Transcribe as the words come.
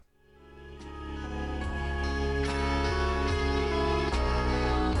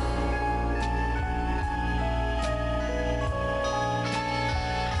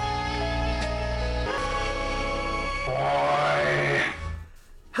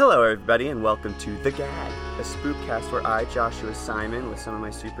Hello everybody and welcome to The Gag, a spookcast where I, Joshua Simon, with some of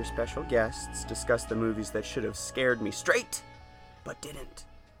my super special guests, discuss the movies that should have scared me straight, but didn't,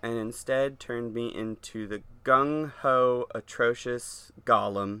 and instead turned me into the gung-ho, atrocious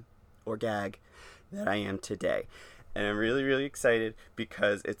golem, or gag, that I am today. And I'm really, really excited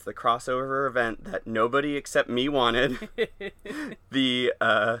because it's the crossover event that nobody except me wanted. The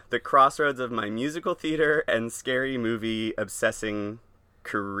crossroads of my musical theater and scary movie obsessing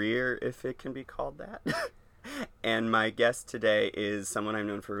career, if it can be called that. And my guest today is someone I've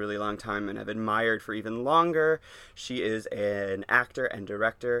known for a really long time and have admired for even longer. She is an actor and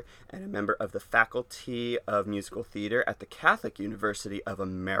director and a member of the faculty of musical theater at the Catholic University of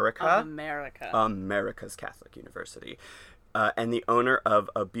America. America's Catholic University. And the owner of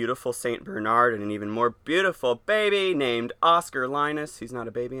a beautiful St. Bernard and an even more beautiful baby named Oscar Linus. He's not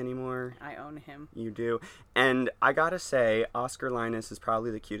a baby anymore. I own him. You do. And I gotta say, Oscar Linus is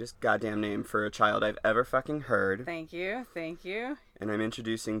probably the cutest goddamn name for a child I've ever fucking heard. Thank you. And I'm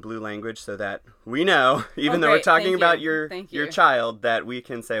introducing blue language so that we know, even though we're talking about your child, that we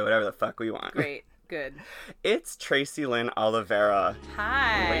can say whatever the fuck we want. Great. Good. It's Tracy Lynn Olivera.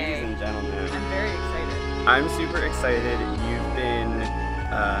 Hi. Ladies and gentlemen. I'm very excited. I'm super excited. You've been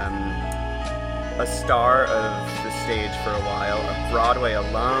a star of the stage for a while, a Broadway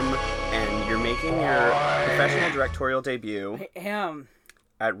alum, and you're making your professional directorial debut. I am.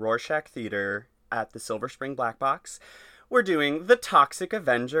 At Rorschach Theater at the Silver Spring Black Box. We're doing The Toxic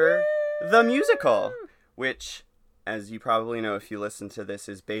Avenger, the musical, which, as you probably know if you listen to this,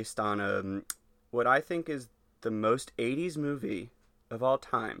 is based on what I think is the most 80s movie of all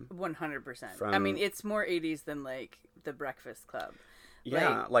time. 100%. I mean, it's more 80s than, like, The Breakfast Club.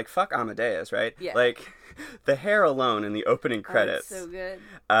 Yeah, like fuck Amadeus, right? Yeah. Like, the hair alone in the opening credits. Oh, it's so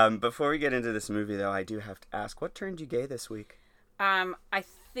good. Before we get into this movie, though, I do have to ask, what turned you gay this week? I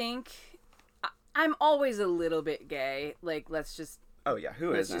think I'm always a little bit gay. Like, let's just... Oh, yeah,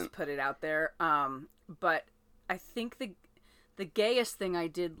 who let's isn't? just put it out there. But I think the gayest thing I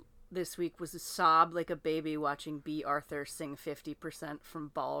did this week was sob like a baby watching B. Arthur sing 50%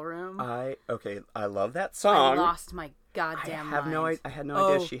 from Ballroom. I love that song. I lost my goddamn mind. I had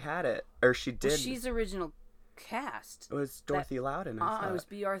no idea she had it. Or she did. Well, she's original cast. It was Dorothy Loudon, I thought. It was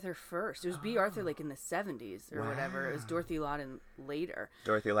B. Arthur first. It was B. Arthur like in the 70s or whatever. It was Dorothy Loudon later.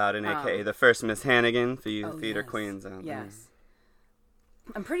 Dorothy Loudon, a.k.a. the first Miss Hannigan for you theater queens out there. Yes.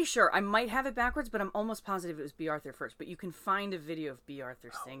 I'm pretty sure. I might have it backwards, but I'm almost positive it was B. Arthur first. But you can find a video of B.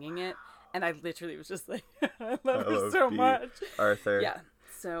 Arthur singing it. And I literally was just like, I love her so much. Arthur. Yeah.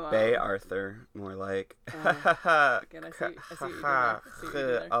 So, Bay Arthur, more like, I'll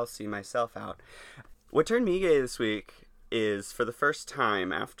see myself out. What turned me gay this week is, for the first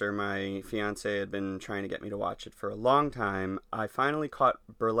time after my fiance had been trying to get me to watch it for a long time, I finally caught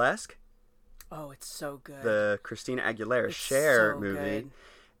Burlesque. Oh, it's so good. The Christina Aguilera Cher movie. Good.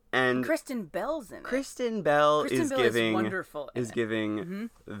 And Kristen Bell's in it. Kristen Bell is wonderful. Giving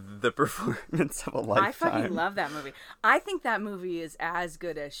the performance of a lifetime. I fucking love that movie. I think that movie is as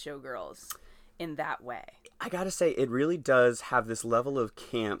good as Showgirls in that way. I gotta say, it really does have this level of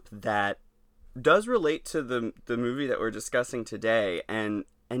camp that does relate to the movie that we're discussing today, and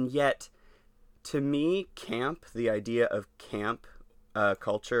yet, to me, camp, the idea of camp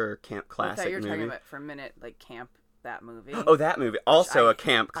culture or camp classic movie. I thought you were talking about for a minute, like camp. That movie. Oh, that movie. Also a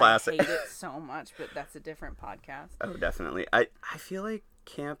camp classic. I hate it so much, but that's a different podcast. Oh, definitely. I feel like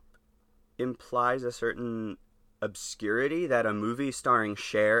camp implies a certain obscurity that a movie starring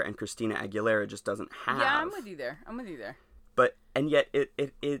Cher and Christina Aguilera just doesn't have. Yeah, I'm with you there. But, and yet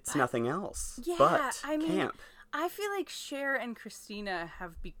it's nothing else. Yeah, but I mean, camp. I feel like Cher and Christina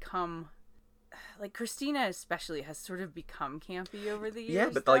have become... Like, Christina especially has sort of become campy over the years. Yeah,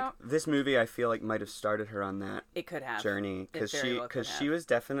 but like this movie, I feel like might have started her on that. It could have journey because she was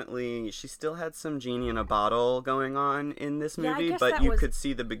definitely, she still had some genie in a bottle going on in this movie, but you could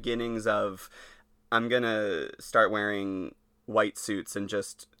see the beginnings of, I'm gonna start wearing white suits and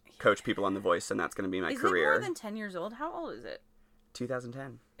just coach people on The Voice, and that's gonna be my career. Is it more than 10 years old? How old is it?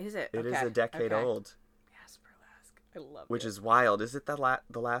 2010. Is it? It is a decade old. Yes, Burlesque. I love it. Which is wild. Is it the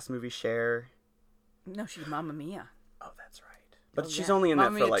last movie Cher? No, she's Mamma Mia. Oh, that's right. But she's only in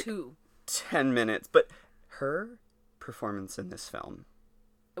that for like 10 minutes. But her performance in this film.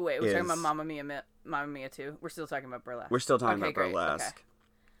 Wait, we're talking about Mamma Mia 2? We're still talking about Burlesque. We're still talking about great. Burlesque.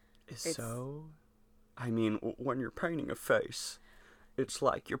 Okay. So, I mean, when you're painting a face, it's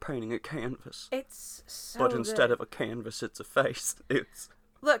like you're painting a canvas. It's so But instead of a canvas, it's a face.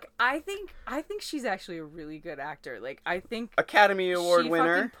 Look, I think she's actually a really good actor. Like, I think Academy Award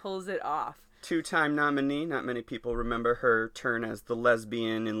winner. She fucking pulls it off. Two-time nominee. Not many people remember her turn as the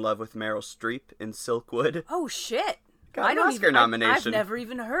lesbian in love with Meryl Streep in Silkwood. Oh, shit. Got an Oscar nomination. I've never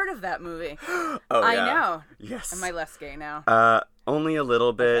even heard of that movie. Oh, I yeah. know. Yes. Am I less gay now? Only a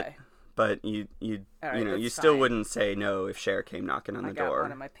little bit. Okay. But you right, you still fine. wouldn't say no if Cher came knocking on the door. I got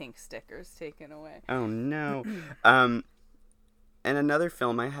one of my pink stickers taken away. Oh no. And another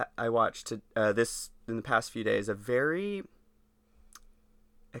film I watched this in the past few days, a very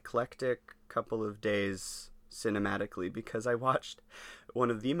eclectic couple of days cinematically, because I watched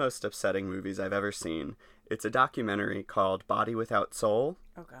one of the most upsetting movies I've ever seen. It's a documentary called Body Without Soul.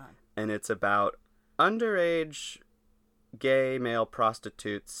 Oh God. And it's about underage gay male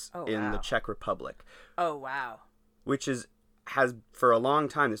prostitutes in the Czech Republic. Oh, wow. Which has for a long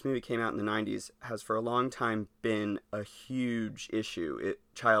time, this movie came out in the 90s, has for a long time been a huge issue.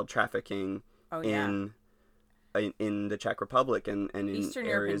 Child trafficking in the Czech Republic and in Eastern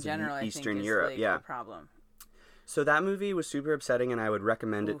areas Europe in general, of Eastern I think, Europe. is yeah. a problem. So that movie was super upsetting, and I would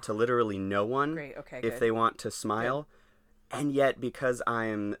recommend it to literally no one if they want to smile. Good. And yet, because I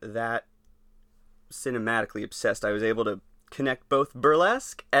am that cinematically obsessed, I was able to connect both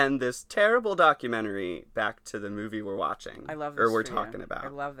burlesque and this terrible documentary back to the movie we're watching. I love this or we're talking about. I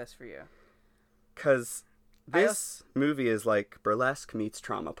love this for you. Because this movie is like burlesque meets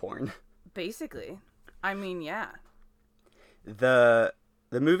trauma porn. Basically. I mean, yeah. The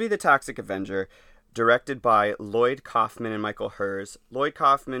movie The Toxic Avenger, directed by Lloyd Kaufman and Michael Hers. Lloyd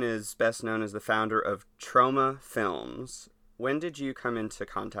Kaufman is best known as the founder of Trauma Films. When did you come into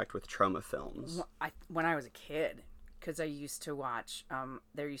contact with Trauma Films? When I was a kid, because I used to watch,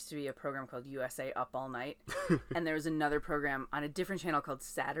 there used to be a program called USA Up All Night, and there was another program on a different channel called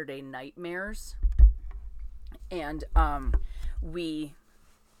Saturday Nightmares, and my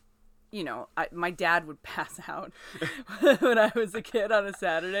dad would pass out when I was a kid on a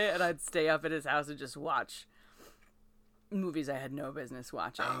Saturday, and I'd stay up at his house and just watch movies I had no business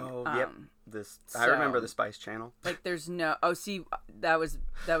watching. Oh, yep. I remember the Spice Channel. Like, there's no... Oh, see, that was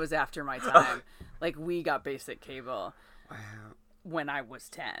after my time. Like, we got basic cable when I was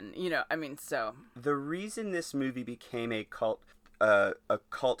 10. I mean, so... The reason this movie became a cult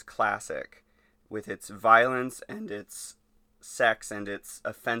classic, with its violence and its sex and its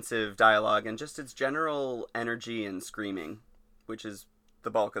offensive dialogue and just its general energy and screaming, which is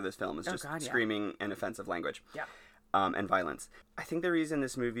the bulk of this film, is screaming and offensive language. Yeah. And violence. I think the reason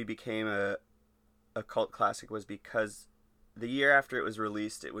this movie became a cult classic was because the year after it was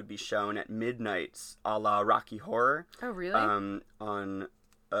released, it would be shown at midnights, a la Rocky Horror. Oh, really? On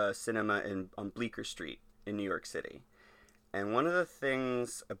a cinema on Bleecker Street in New York City. And one of the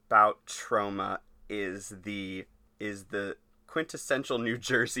things about Trauma is the quintessential New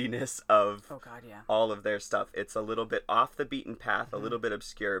Jersey-ness of all of their stuff. It's a little bit off the beaten path, a little bit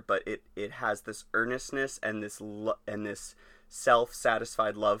obscure, but it has this earnestness and this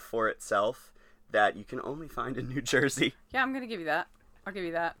self-satisfied love for itself that you can only find in New Jersey. Yeah, I'm gonna give you that. I'll give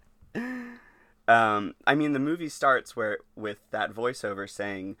you that. I mean, the movie starts with that voiceover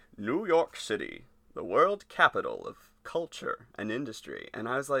saying, "New York City, the world capital of culture and industry," and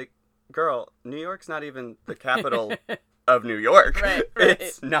I was like, "Girl, New York's not even the capital." Of New York. Right.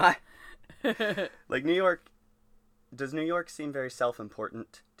 It's not like New York. Does New York seem very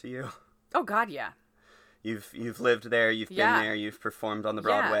self-important to you? Oh God, yeah. You've lived there, you've been there, you've performed on the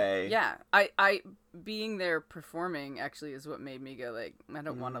Broadway. Yeah. I being there performing actually is what made me go like, I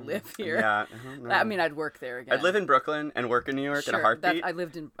don't want to live here. Yeah. I mean, I'd work there again. I'd live in Brooklyn and work in New York in a heartbeat. I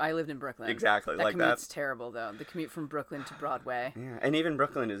lived in Brooklyn. Exactly, that like that. commute's terrible though. The commute from Brooklyn to Broadway. Yeah, and even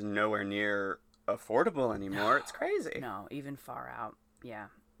Brooklyn is nowhere near affordable anymore. It's crazy. No, even far out. Yeah.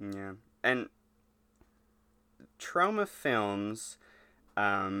 Yeah. And Trauma Films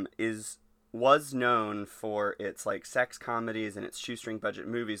was known for its like sex comedies and its shoestring budget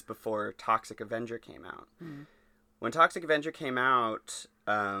movies before Toxic Avenger came out. Mm-hmm. When Toxic Avenger came out,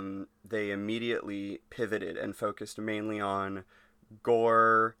 they immediately pivoted and focused mainly on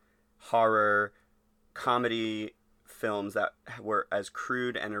gore, horror, comedy films that were as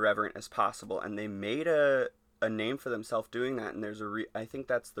crude and irreverent as possible, and they made a name for themselves doing that. And there's I think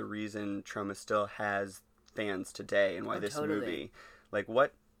that's the reason Trauma still has fans today, and why movie, like,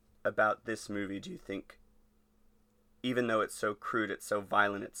 what about this movie do you think, even though it's so crude, it's so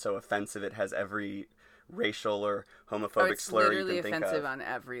violent, it's so offensive, it has every racial or homophobic slur you can think of, it's literally offensive on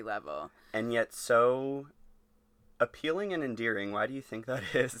every level, and yet so appealing and endearing? Why do you think that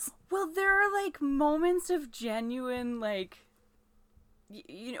is? Well, there are like moments of genuine, like,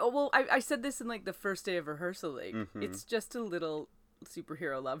 I said this in like the first day of rehearsal, like, it's just a little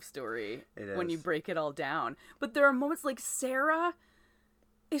superhero love story when you break it all down. But there are moments like Sarah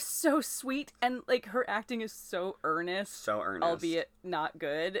is so sweet, and like her acting is so earnest, albeit not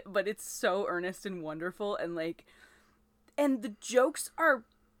good, but it's so earnest and wonderful, and like, and the jokes are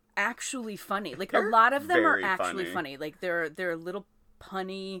actually funny. Like a lot of them are actually funny. Like they're little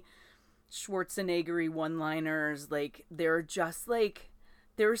punny Schwarzenegger-y one-liners. Like they're just like,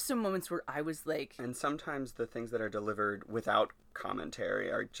 there are some moments where I was like, and sometimes the things that are delivered without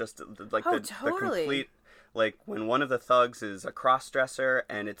commentary are just like totally. the complete. Like, when one of the thugs is a cross-dresser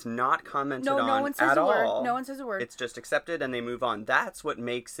and it's not commented on at all. No one says a word. It's just accepted and they move on. That's what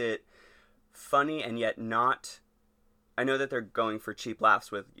makes it funny and yet not... I know that they're going for cheap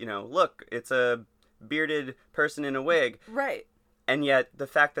laughs with, look, it's a bearded person in a wig. Right. And yet, the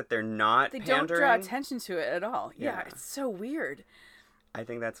fact that they're not pandering... They don't draw attention to it at all. Yeah, it's so weird. I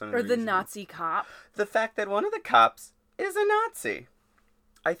think that's one of the reasons. Or the Nazi cop. The fact that one of the cops is a Nazi.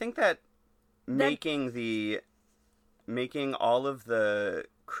 I think that... Making all of the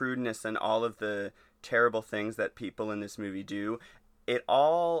crudeness and all of the terrible things that people in this movie do, it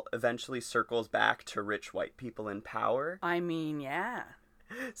all eventually circles back to rich white people in power. I mean, yeah.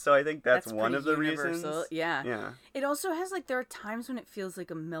 So I think that's one of the reasons. Yeah. Yeah. It also has, like, there are times when it feels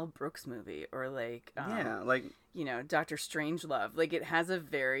like a Mel Brooks movie, or like, Dr. Strangelove. Like, it has a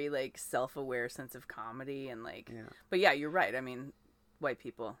very, like, self-aware sense of comedy and, like, but yeah, you're right. I mean, white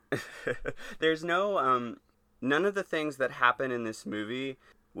people. There's no, none of the things that happen in this movie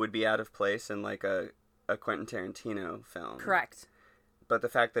would be out of place in like a Quentin Tarantino film. Correct. But the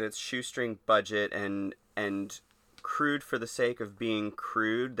fact that it's shoestring budget and crude for the sake of being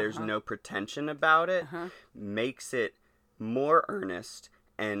crude, there's no pretension about it, makes it more earnest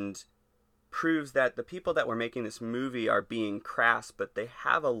and proves that the people that were making this movie are being crass, but they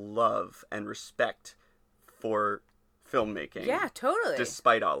have a love and respect for filmmaking. Yeah, totally.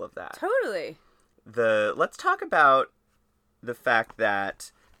 Despite all of that. Totally. Let's talk about the fact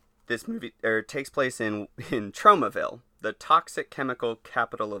that this movie takes place in Tromaville, the toxic chemical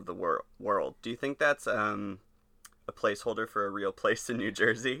capital of the world. Do you think that's a placeholder for a real place in New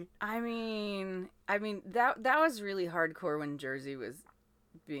Jersey? I mean that was really hardcore when Jersey was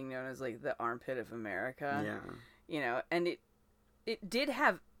being known as like the armpit of America. Yeah. And it did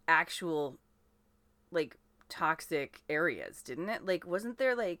have actual like toxic areas, didn't it? Like, wasn't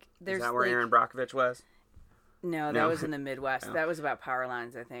there like there's Is that where Aaron Brockovich was? No, that was in the Midwest. Oh. That was about power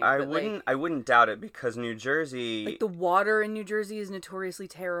lines, I think. I wouldn't doubt it, because New Jersey, like, the water in New Jersey is notoriously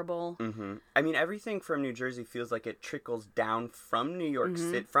terrible. Mm-hmm. I mean, everything from New Jersey feels like it trickles down from New York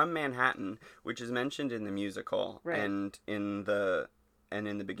City, from Manhattan, which is mentioned in the musical, right, and in the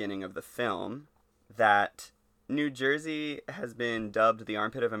beginning of the film, that New Jersey has been dubbed the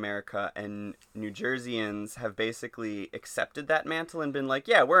armpit of America, and New Jerseyans have basically accepted that mantle and been like,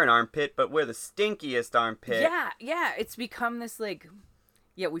 yeah, we're an armpit, but we're the stinkiest armpit. Yeah, it's become this, like,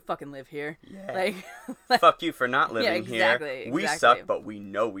 yeah, we fucking live here. Yeah. Like fuck you for not living here. We suck, but we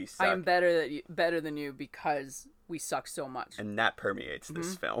know we suck. I am better than you because we suck so much. And that permeates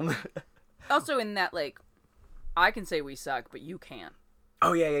this film. Also in that, like, I can say we suck, but you can't.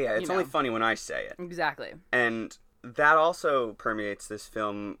 Oh, yeah. It's only funny when I say it. Exactly. And that also permeates this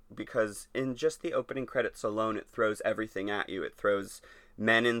film, because in just the opening credits alone, it throws everything at you. It throws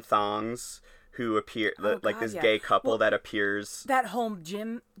men in thongs who appear, this gay couple that appears. That whole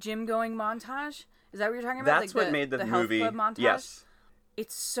gym going montage? Is that what you're talking about? That's what made the movie. Health club montage? Yes.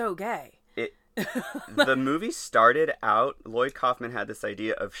 It's so gay. The movie started out, Lloyd Kaufman had this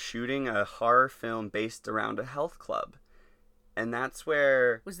idea of shooting a horror film based around a health club. And that's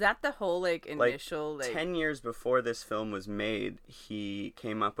where... Was that the whole, initial... 10 years before this film was made, he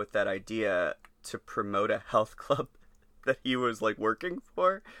came up with that idea to promote a health club that he was, working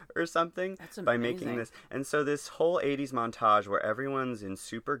for or something. That's amazing. By making this. And so this whole 80s montage where everyone's in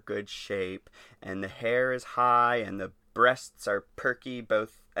super good shape, and the hair is high, and the breasts are perky,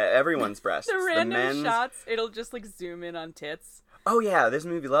 both... everyone's breasts. The random shots, it'll just, zoom in on tits. Oh, yeah, this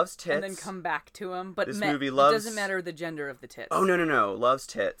movie loves tits. And then come back to them. But movie loves... it doesn't matter the gender of the tits. Oh, no. Loves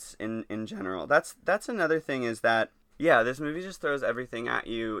tits in general. That's another thing, is that, yeah, this movie just throws everything at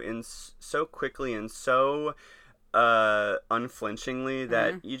you in so quickly and so unflinchingly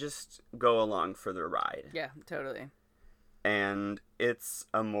that you just go along for the ride. Yeah, totally. And it's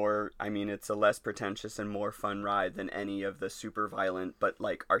it's a less pretentious and more fun ride than any of the super violent but,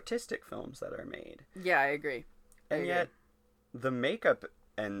 artistic films that are made. Yeah, I agree. Yet... the makeup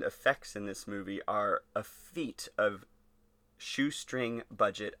and effects in this movie are a feat of shoestring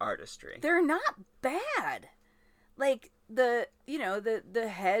budget artistry. They're not bad. The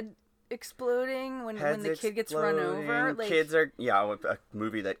head exploding when the kid gets run over. Kids are, a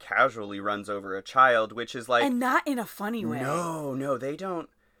movie that casually runs over a child, which is and not in a funny way. No, they don't.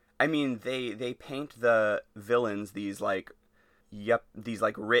 I mean, they paint the villains, these like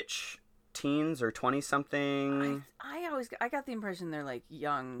rich teens or 20-something. I got the impression they're like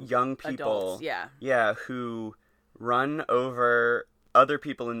young people. Adults, yeah. Yeah, who run over other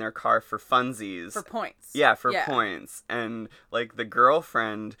people in their car for funsies. For points. Yeah, for points. And like the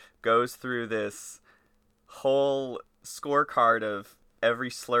girlfriend goes through this whole scorecard of every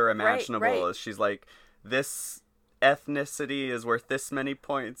slur imaginable. Right. She's like, this ethnicity is worth this many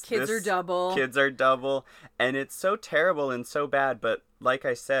points. Kids are double. And it's so terrible and so bad. But like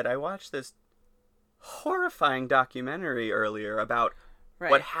I said, I watched this horrifying documentary earlier about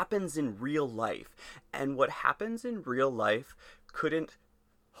what happens in real life. And what happens in real life couldn't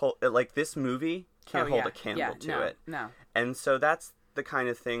hold, like this movie can't hold a candle to it. No. And so that's the kind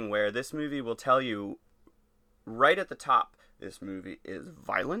of thing where this movie will tell you right at the top, this movie is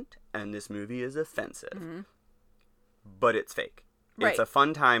violent and this movie is offensive. Mm-hmm. But it's fake. It's a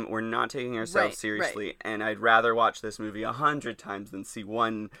fun time. We're not taking ourselves seriously. And I'd rather watch this movie 100 times than see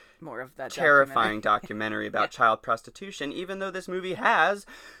one more of that terrifying documentary about child prostitution, even though this movie has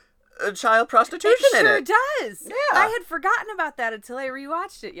child prostitution in it. It sure does. Yeah. I had forgotten about that until I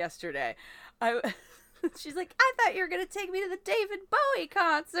rewatched it yesterday. She's like, I thought you were going to take me to the David Bowie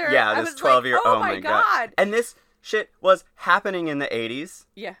concert. Yeah, this 12-year-old. Oh my God. And this shit was happening in the 80s.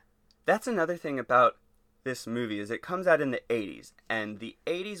 Yeah. That's another thing about this movie is it comes out in the 80s, and the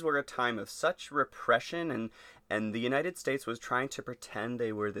 80s were a time of such repression, and the United States was trying to pretend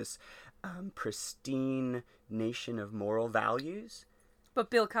they were this pristine nation of moral values.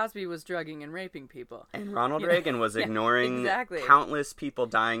 But Bill Cosby was drugging and raping people. And Ronald Reagan was ignoring countless people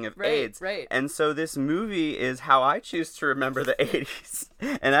dying of AIDS. Right. And so this movie is how I choose to remember the 80s.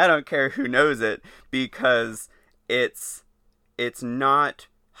 And I don't care who knows it, because it's not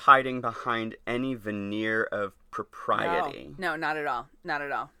hiding behind any veneer of propriety. No, not at all. Not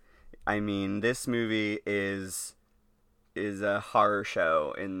at all. I mean, this movie is a horror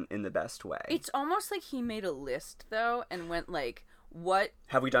show in the best way. It's almost like he made a list, though, and went like, what...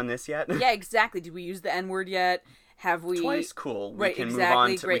 Have we done this yet? Yeah, exactly. Did we use the N-word yet? Have we... Twice, cool. Right, we can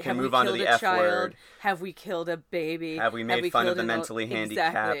exactly. We can move on to the F word. Have we killed a baby? Have we made fun of the mentally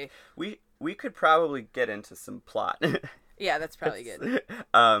handicapped? Exactly. We could probably get into some plot. Yeah, that's probably good.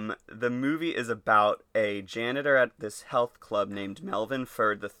 The movie is about a janitor at this health club named Melvin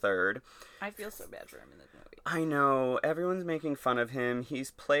Ferd III. I feel so bad for him in this movie. I know. Everyone's making fun of him. He's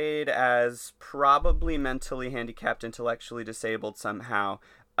played as probably mentally handicapped, intellectually disabled somehow.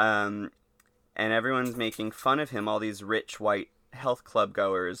 And everyone's making fun of him. All these rich white health club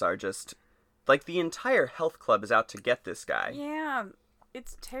goers are just... like, the entire health club is out to get this guy. Yeah,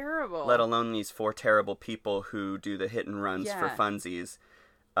 it's terrible. Let alone these 4 terrible people who do the hit and runs for funsies.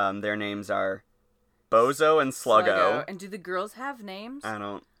 Their names are Bozo and Sluggo. And do the girls have names? I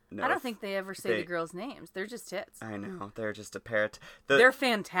don't know. I don't think they ever say the girls' names. They're just tits. I know. They're just a parrot. They're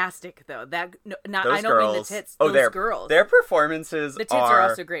fantastic, though. I don't girls, mean the tits. those girls. Their performances the tits are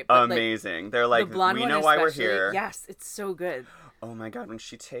also great. But amazing. They're like, the blonde we one know why we're here. Yes, it's so good. Oh my God, when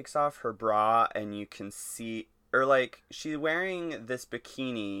she takes off her bra and you can see... or like, she's wearing this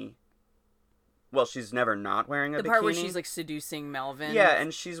bikini... well, she's never not wearing a bikini. The part where she's, like, seducing Melvin. Yeah,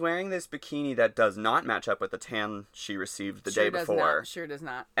 and she's wearing this bikini that does not match up with the tan she received the day before. Sure does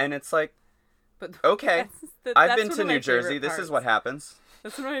not. And it's like, but okay, I've been to New Jersey. This is what happens.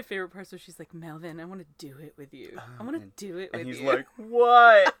 That's one of my favorite parts where she's like, Melvin, I want to do it with you. I want to do it with you. And he's like,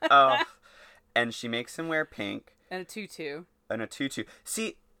 what? Oh. And she makes him wear pink. And a tutu.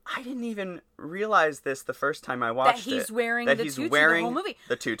 See, I didn't even realize this the first time I watched it. That he's wearing the tutu the whole movie.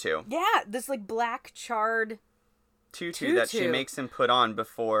 The tutu. Yeah, this like black charred tutu that she makes him put on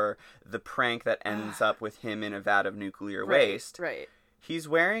before the prank that ends up with him in a vat of nuclear waste. Right. He's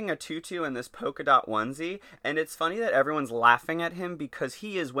wearing a tutu and this polka dot onesie, and it's funny that everyone's laughing at him because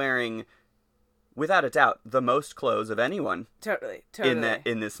he is wearing, without a doubt, the most clothes of anyone. Totally.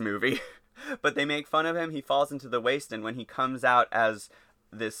 In this movie. But they make fun of him, he falls into the waste, and when he comes out as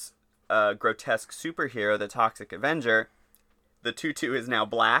this grotesque superhero, the Toxic Avenger, the tutu is now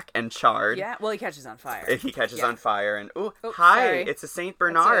black and charred. Yeah, well, he catches on fire. On fire, and hi, sorry. It's a Saint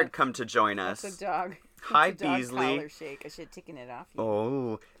Bernard come to join us. That's a dog. Hi, it's a dog Beasley. Collar shake. I should have taken it off you.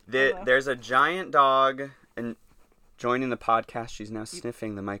 Oh, there's a giant dog, and joining the podcast, she's now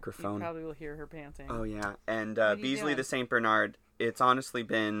sniffing the microphone. You probably will hear her panting. Oh yeah, and Beasley the Saint Bernard. It's honestly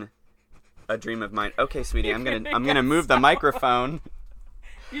been a dream of mine. Okay, sweetie, I'm gonna move the microphone.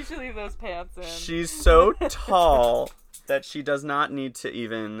 You should leave those pants in. She's so tall that she does not need to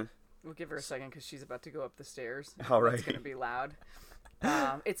even... We'll give her a second because she's about to go up the stairs. All right. It's going to be loud.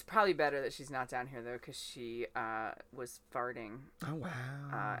 It's probably better that she's not down here though, because she was farting. Oh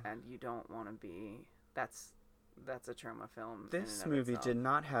wow! And you don't want to be. That's a trauma film. This movie did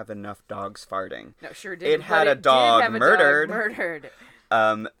not have enough dogs farting. No, sure did. It had a dog murdered.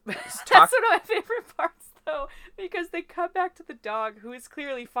 That's one of my favorite parts, though, because they cut back to the dog, who is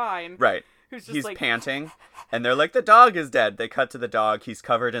clearly fine. Right. He's like panting, and they're like, the dog is dead. They cut to the dog. He's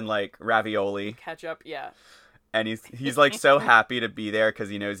covered in like ravioli. Ketchup, yeah. And he's like so happy to be there because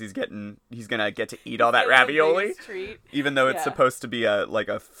he knows he's gonna get to eat all that ravioli, even though it's supposed to be a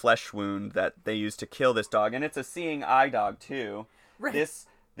flesh wound that they used to kill this dog, and it's a seeing eye dog too. Right.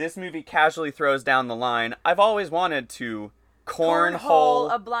 This movie casually throws down the line. I've always wanted to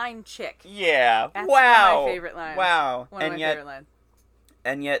cornhole a blind chick. Yeah. That's wow. One of my favorite lines. Wow. One of my favorite lines.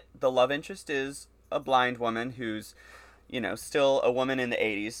 And yet the love interest is a blind woman who's, still a woman in the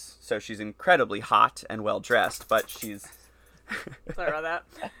 80s, so she's incredibly hot and well dressed, but she's sorry about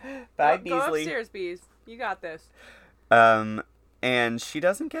that. Bye, Go Beasley. upstairs, Bees. You got this. And she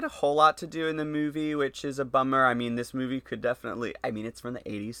doesn't get a whole lot to do in the movie, which is a bummer. I mean, this movie could definitely... I mean, it's from the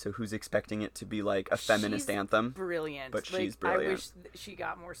 80s, so who's expecting it to be, like, a feminist anthem? Brilliant. But she's brilliant. I wish she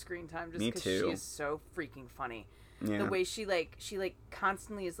got more screen time just because she is so freaking funny. Yeah. The way she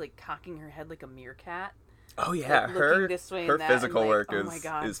constantly is, like, cocking her head like a meerkat. Oh, yeah. Like, her physical work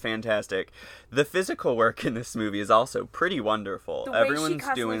is fantastic. The physical work in this movie is also pretty wonderful. The way she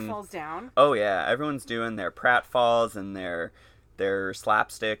constantly falls down. Oh, yeah. Everyone's doing their pratfalls and their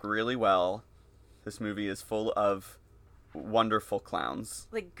slapstick really well. This movie is full of wonderful clowns.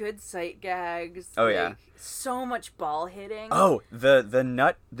 Like good sight gags. Oh, yeah. So much ball hitting. Oh, the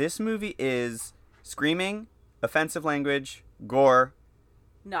nut. This movie is screaming, offensive language, gore,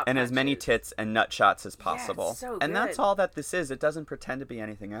 nut and punches. as many tits and nut shots as possible. Yeah, it's so and good. that's all that this is. It doesn't pretend to be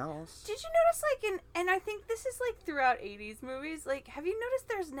anything else. Did you notice, and I think this is like throughout 80s movies, have you noticed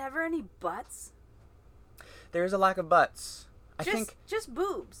there's never any butts? There's a lack of butts. Just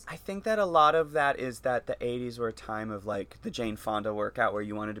boobs. I think that a lot of that is that the 80s were a time of, the Jane Fonda workout where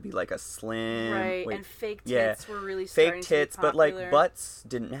you wanted to be, a slim... Right, and fake tits were really starting fake tits, to be popular. but, butts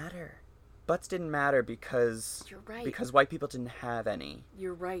didn't matter. Butts didn't matter because... You're right. Because white people didn't have any.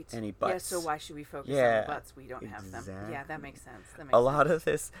 You're right. Any butts. Yeah, so why should we focus on the butts? We don't have them. Yeah, that makes sense. A lot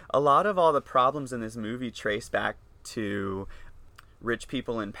of all the problems in this movie trace back to... rich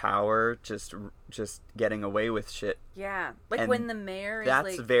people in power just getting away with shit. Yeah. And when the mayor is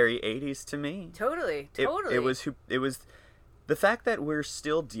that's very 80s to me. Totally. It was the fact that we're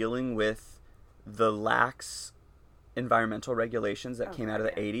still dealing with the lax environmental regulations that came out of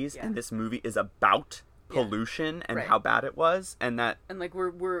the 80s, and this movie is about pollution and how bad it was, and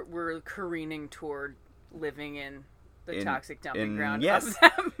we're careening toward living in the toxic dumping ground yes. of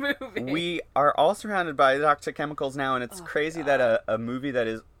that movie. We are all surrounded by toxic chemicals now, and it's crazy that a movie that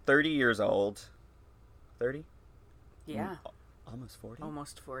is 30 years old... 30? Yeah. Almost 40?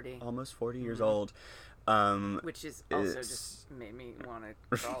 Almost 40 years old. Which is also just made me want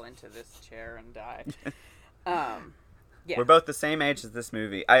to crawl into this chair and die. Yeah. We're both the same age as this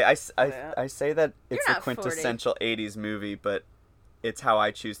movie. I say that it's a quintessential 40. 80s movie, but it's how I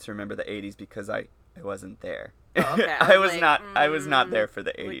choose to remember the 80s because I wasn't there. Oh, okay. I was not there for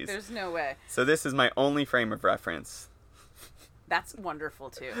the 80s. There's no way. So this is my only frame of reference. That's wonderful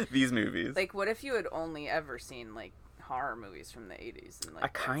too. These movies. What if you had only ever seen horror movies from the 80s and I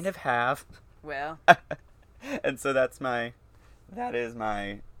kind of have. Well. And so that is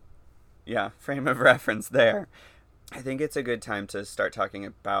my frame of reference there. I think it's a good time to start talking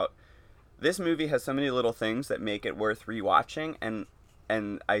about this movie has so many little things that make it worth rewatching,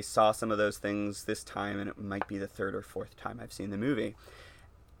 and I saw some of those things this time, and it might be the third or fourth time I've seen the movie.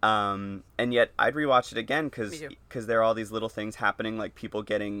 And yet I'd rewatch it again because there are all these little things happening, like people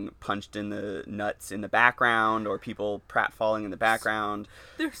getting punched in the nuts in the background, or people pratfalling in the background.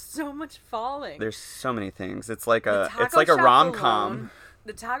 There's so much falling. There's so many things. It's like a rom-com.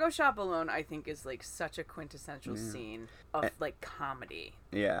 The taco shop alone, I think, is such a quintessential scene of comedy.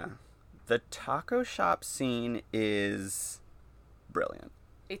 Yeah. The taco shop scene is brilliant.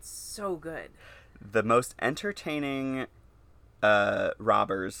 It's so good. The most entertaining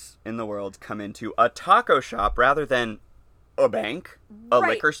robbers in the world come into a taco shop rather than a bank, a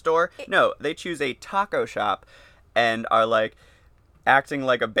liquor store. No, they choose a taco shop and are acting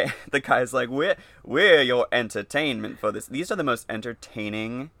like a band. The guy's like, we're your entertainment for this. These are the most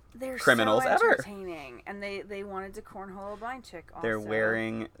entertaining criminals so ever. Entertaining, and they wanted to cornhole a blind chick. Also,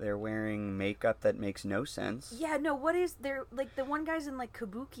 they're wearing makeup that makes no sense. Yeah, no. What is the one guy's in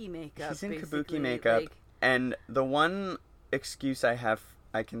kabuki makeup? He's in kabuki makeup, and the one excuse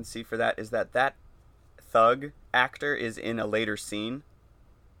I can see for that is that thug actor is in a later scene.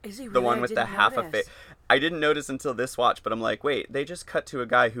 Is he really? The one with the half a face. I didn't notice until this watch, but I'm like, wait, they just cut to a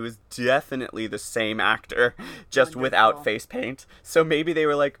guy who is definitely the same actor, just without face paint. So maybe they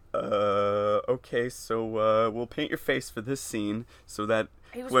were like, okay, so we'll paint your face for this scene so that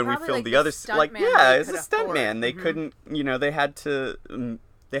when we film the other scene, like, yeah, it's a stuntman. They couldn't, they had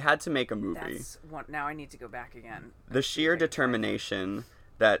to make a movie. That's one. Now I need to go back again. The sheer determination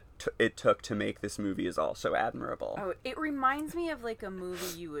that it took to make this movie is also admirable. Oh, it reminds me of like a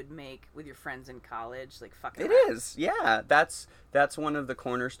movie you would make with your friends in college, like fucking. It is, yeah. That's one of the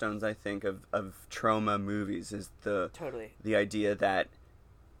cornerstones, I think, of trauma movies is the idea that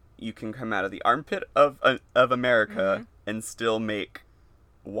you can come out of the armpit of America and still make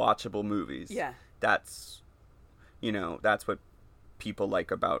watchable movies. Yeah, that's what people like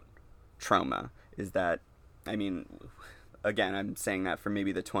about trauma is that, I mean. Again, I'm saying that for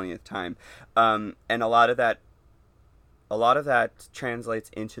maybe the 20th time. And a lot of that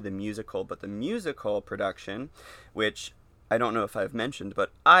translates into the musical, but the musical production, which I don't know if I've mentioned, but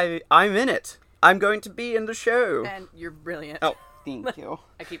I'm in it. I'm going to be in the show. And you're brilliant. Oh, thank you.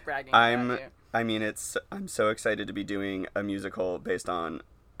 I keep bragging about you. I mean, I'm so excited to be doing a musical based on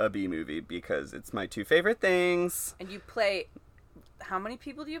a B movie because it's my two favorite things. And you play... How many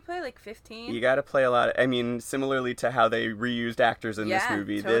people do you play? Like 15? You gotta play a lot. I mean, similarly to how they reused actors in this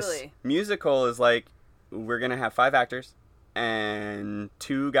movie, this musical is like, we're gonna have 5 actors, and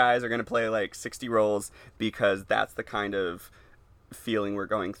 2 guys are gonna play like 60 roles because that's the kind of feeling we're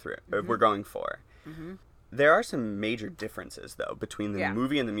going through. We're going for. Mm-hmm. There are some major differences though between the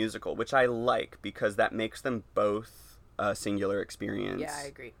movie and the musical, which I like because that makes them both a singular experience. Yeah, I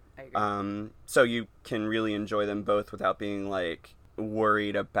agree. So you can really enjoy them both without being like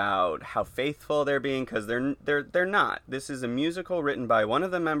worried about how faithful they're being, because they're not. This is a musical written by one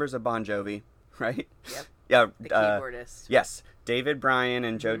of the members of Bon Jovi, right? Yep. Yeah. The keyboardist. Yes. David Bryan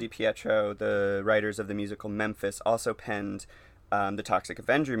and Joe DiPietro, the writers of the musical Memphis, also penned the Toxic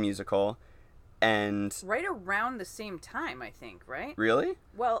Avenger musical. And right around the same time, I think, right? Really?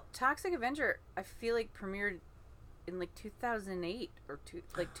 Well, Toxic Avenger, I feel like premiered in like 2008 or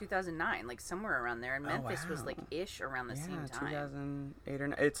 2009, like somewhere around there, and Memphis was like ish around the same time. 2008 or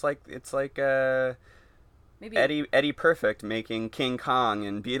 9. It's like maybe Eddie Perfect making King Kong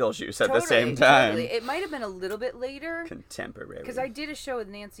and Beetlejuice at the same time. Totally. It might have been a little bit later. Contemporary. Because I did a show with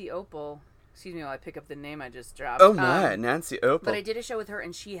Nancy Opal. Excuse me while I pick up the name I just dropped. Oh my, Nancy Opal. But I did a show with her,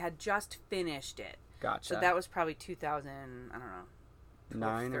 and she had just finished it. Gotcha. So that was probably 2000. I don't know.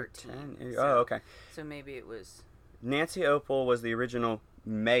 9 or 13. 10. So, okay. So maybe it was. Nancy Opal was the original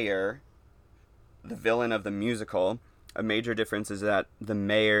mayor, the villain of the musical. A major difference is that the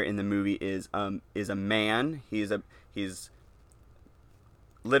mayor in the movie is a man. He's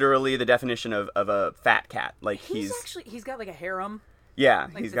literally the definition of a fat cat. Like he's got like a harem. Yeah,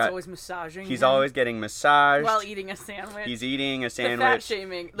 like always massaging. He's him always getting massaged while eating a sandwich. He's eating a sandwich. The fat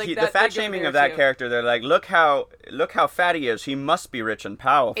shaming, the fat shaming of that character. They're like, look how fat he is. He must be rich and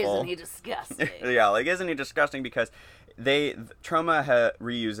powerful. Isn't he disgusting? Yeah, like isn't he disgusting? Because Trauma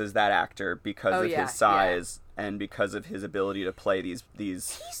reuses that actor because of his size and because of his ability to play these.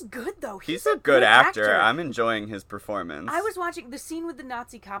 He's good though. He's a good actor. I'm enjoying his performance. I was watching the scene with the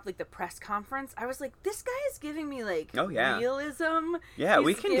Nazi cop, like the press conference. I was like, this guy is giving me like realism. Yeah,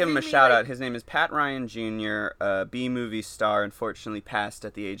 we can give him a shout out. His name is Pat Ryan Jr., a B-movie star, unfortunately passed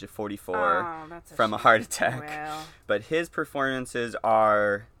at the age of 44 from a heart attack. Well. But his performances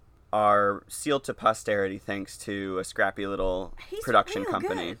are sealed to posterity thanks to a scrappy little production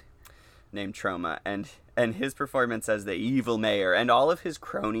company named Trauma, and his performance as the evil mayor and all of his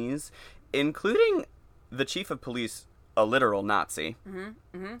cronies, including the chief of police, a literal Nazi.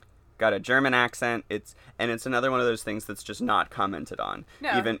 Got a German accent. It's another one of those things that's just not commented on.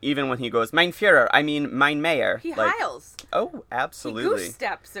 No. Even when he goes, "Mein Führer," I mean, "Mein Mayor." He hiles. Oh, absolutely. He goose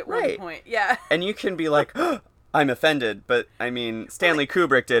steps at one point. Yeah. And you can be like, I'm offended, but I mean, Stanley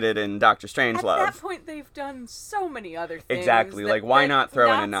Kubrick did it in Doctor Strangelove. At that point, they've done so many other things. Exactly. Like, why not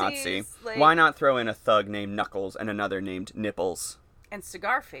throw in a Nazi? Why not throw in a thug named Knuckles and another named Nipples? And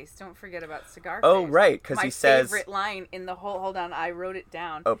Cigar Face. Don't forget about Cigar Face. Oh, right, because he says... My favorite line in the whole... Hold on, I wrote it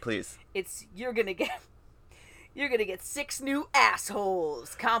down. Oh, please. It's, you're gonna get 6 new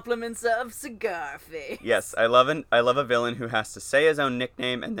assholes. Compliments of Cigar Face. Yes, I love a villain who has to say his own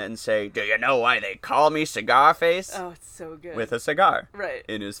nickname and then say, "Do you know why they call me Cigar Face?" Oh, it's so good. With a cigar. Right.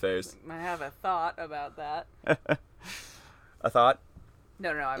 In his face. I have a thought about that. A thought? No,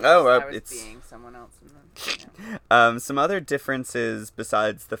 I was being someone else. Some other differences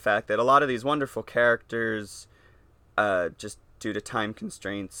besides the fact that a lot of these wonderful characters, just due to time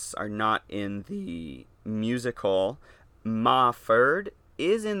constraints, are not in the musical. Ma Ferd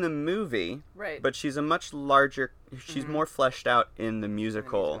is in the movie, right? But she's a much larger. She's more fleshed out in the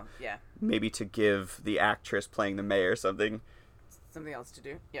musical. Yeah. Maybe to give the actress playing the mayor something else to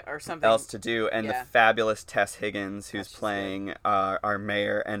do. Yeah, or something else to do. And the fabulous Tess Higgins, who's playing our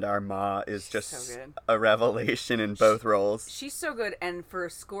mayor and our ma, is just so a revelation in both roles. She's so good, and for a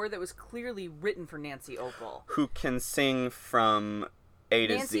score that was clearly written for Nancy Opel, who can sing from A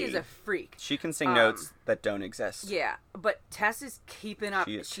to Z. Nancy is a freak. She can sing notes that don't exist. Yeah, but Tess is keeping up.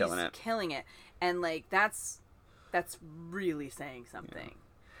 She's killing it, and like that's really saying something.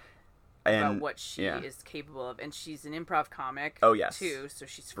 About what she is capable of, and she's an improv comic. Oh yes, too. So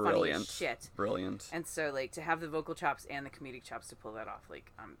she's brilliant. Funny as shit. Brilliant. And so, like, to have the vocal chops and the comedic chops to pull that off,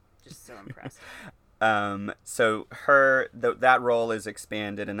 like, I'm just so impressed. So that role is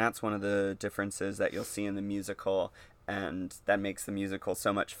expanded, and that's one of the differences that you'll see in the musical, and that makes the musical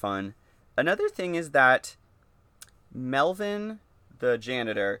so much fun. Another thing is that Melvin, the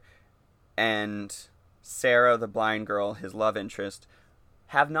janitor, and Sarah, the blind girl, his love interest,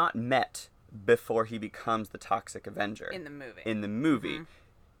 have not met before he becomes the Toxic Avenger. In the movie. Mm-hmm.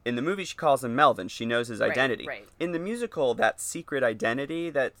 In the movie, she calls him Melvin. She knows his identity. Right. In the musical, that secret identity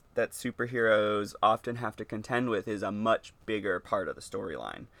that superheroes often have to contend with is a much bigger part of the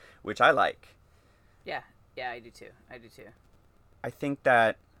storyline, which I like. Yeah, I do too. I think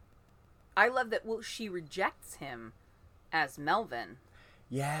that... I love that, she rejects him as Melvin.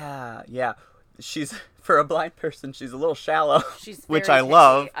 Yeah. She's, for a blind person, she's a little shallow, she's which I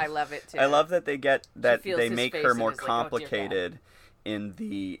love. I love it too. I love that they make her more complicated in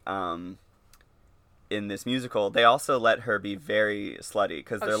the in this musical. They also let her be very slutty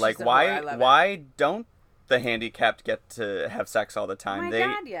because they're like, why don't the handicapped get to have sex all the time?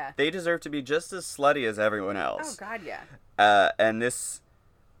 They deserve to be just as slutty as everyone else. Oh God, yeah. And this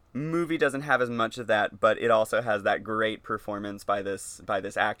movie doesn't have as much of that, but it also has that great performance by this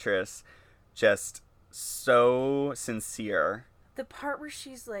actress. Just so sincere. The part where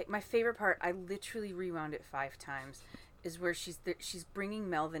she's like, my favorite part, I literally rewound it 5 times, is where she's bringing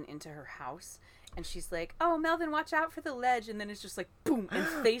Melvin into her house, and she's like, "Oh, Melvin, watch out for the ledge," and then it's just like, boom, and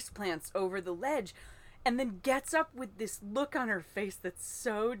face plants over the ledge, and then gets up with this look on her face that's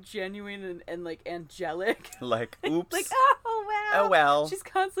so genuine and like angelic. Like, oops. Like, oh wow. Oh well. She's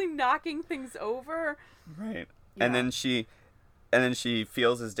constantly knocking things over. Right. Yeah. And then she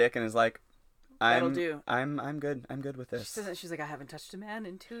feels his dick and is like, I'm good. I'm good with this. She says that, she's like, I haven't touched a man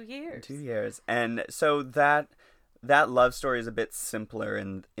in 2 years. 2 years. And so that love story is a bit simpler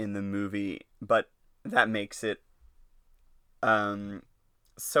in the movie, but that makes it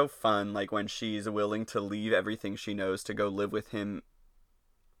so fun, like when she's willing to leave everything she knows to go live with him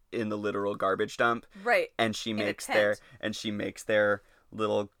in the literal garbage dump. Right. And she makes their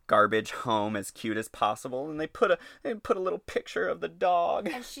little garbage home as cute as possible, and they put a little picture of the dog.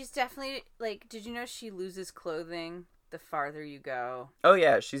 And she's definitely like, did you know she loses clothing the farther you go? Oh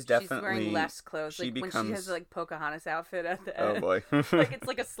yeah, she's wearing less clothes. When she has like Pocahontas outfit at the end. Oh boy. Like it's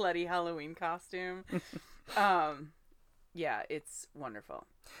like a slutty Halloween costume. Yeah, it's wonderful.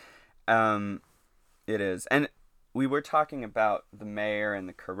 It is. And we were talking about the mayor and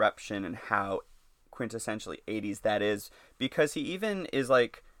the corruption and how quintessentially 80s that is, because he even is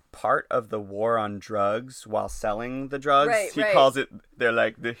like part of the war on drugs while selling the drugs. He calls it, they're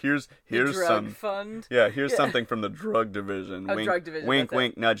like, here's drug some fund. Yeah, here's something from the drug division. Wink, drug division, wink,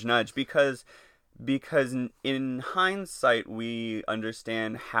 wink, nudge, nudge. Because in hindsight, we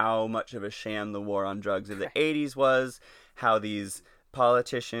understand how much of a sham the war on drugs of the 80s was, how these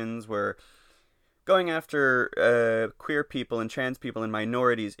politicians were going after queer people and trans people and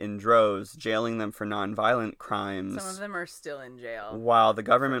minorities in droves, jailing them for nonviolent crimes. Some of them are still in jail. While the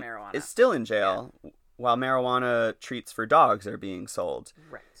government is still in jail, while marijuana treats for dogs are being sold.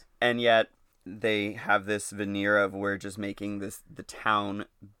 Right. And yet they have this veneer of, we're just making the town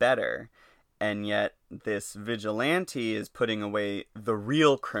better. And yet this vigilante is putting away the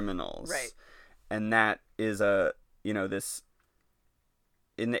real criminals. Right. And that is this...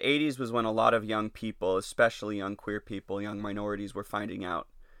 In the 80s was when a lot of young people, especially young queer people, young minorities, were finding out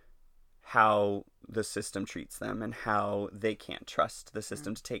how the system treats them and how they can't trust the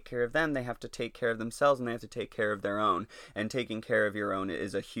system to take care of them. They have to take care of themselves, and they have to take care of their own. And taking care of your own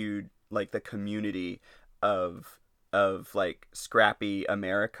is a huge, like, the community of like scrappy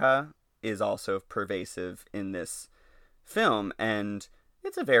America is also pervasive in this film. And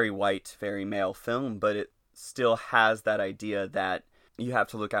it's a very white, very male film, but it still has that idea that you have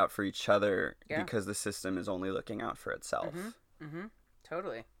to look out for each other because the system is only looking out for itself.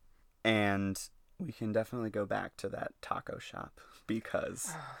 Totally. And we can definitely go back to that taco shop.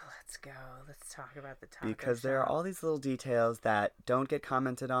 because Oh, let's go. Let's talk about the taco because there are shop. all these little details that don't get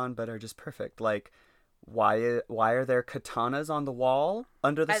commented on but are just perfect. Like, why are there katanas on the wall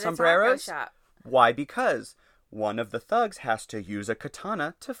under the At sombreros? taco shop. Why? Because one of the thugs has to use a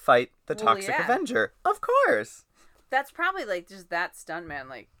katana to fight the Well, Toxic yeah. Avenger. Of course. That's probably like just that stuntman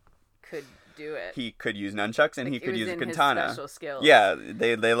like could do it. He could use nunchucks and Like, he it could was use a in his katana. special skills. Yeah,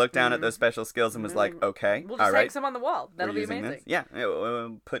 they looked down at those special skills and was like, okay, We'll all just right. hang some on the wall. That'll we're be using amazing. this.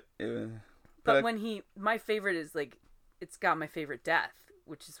 Yeah, But when my favorite is like, it's got my favorite death,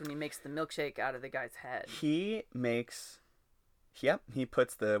 which is when he makes the milkshake out of the guy's head. he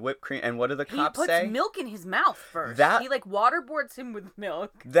puts the whipped cream, and what do the He cops puts say? milk in his mouth first. That- He like waterboards him with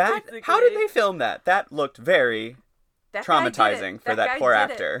milk. How basically. did they film that? That looked very That guy did it. traumatizing for that guy poor did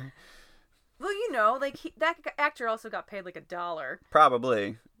it. actor. Well, you know, like that actor also got paid like $1.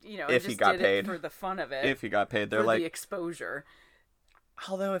 Probably, You know, If and he just got did paid. it for the fun of it. if he got paid. They're for like, the exposure.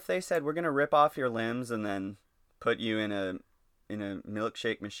 although if they said we're gonna rip off your limbs and then put you in a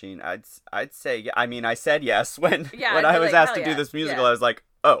milkshake machine, I'd say yeah. I mean, I said yes when Yeah, when I'd I be was like, asked hell to do yeah, this musical. yeah. I was like,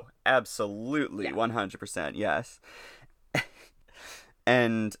 oh, absolutely, Yeah. 100% yes.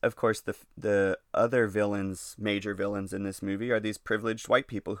 And of course, the other villains, major villains in this movie, are these privileged white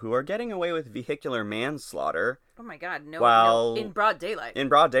people who are getting away with vehicular manslaughter Oh my god, While- no, in broad daylight. in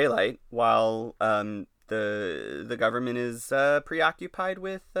broad daylight, while the government is preoccupied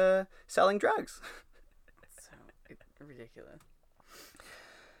with selling drugs. So ridiculous.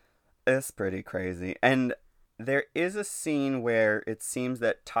 It's pretty crazy. And there is a scene where it seems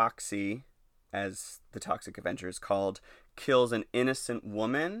that Toxie, as the Toxic Avenger is called, kills an innocent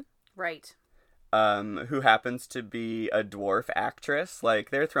woman Right. who happens to be a dwarf actress.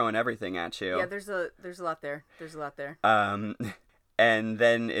 Like, they're throwing everything at you. Yeah, there's a lot there. There's a lot there. And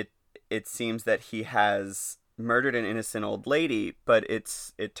then it seems that he has murdered an innocent old lady, but it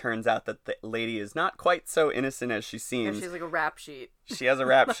turns out that the lady is not quite so innocent as she And seems. she's like a rap sheet. She has a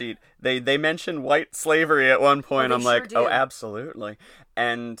rap sheet. They mention white slavery at one point. Oh, I'm they like, sure oh, do. absolutely.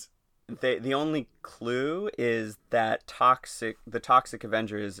 And the only clue is that the Toxic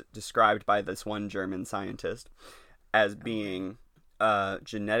Avenger is described by this one German scientist as being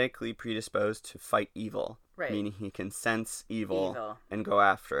genetically predisposed to fight evil. Right. Meaning he can sense evil. Evil. and go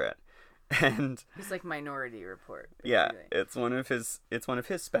after it. And He's like Minority Report. yeah, basically. it's one of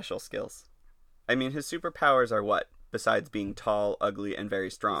his special skills. I mean, his superpowers are what? Besides being tall, ugly, and very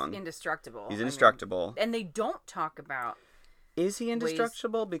strong. Indestructible. He's I mean, indestructible. and they don't talk about. Is he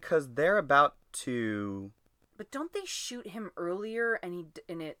indestructible? Because they're about to... But don't they shoot him earlier and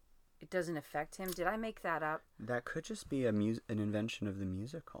it doesn't affect him? Did I make that up? That could just be an invention of the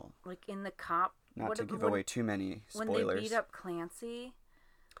musical. Like in the cop. Not to give away too many spoilers. When they beat up Clancy,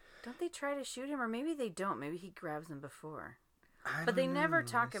 don't they try to shoot him? Or maybe they don't. Maybe he grabs them before. But they never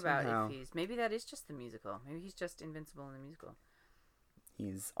talk about if he's... Maybe that is just the musical. Maybe he's just invincible in the musical.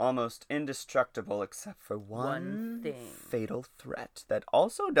 He's almost indestructible except for One thing. fatal threat that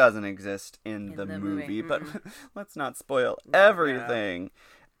also doesn't exist in the movie. movie. But let's not spoil No. everything.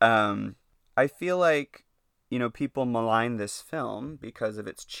 I feel like, people malign this film because of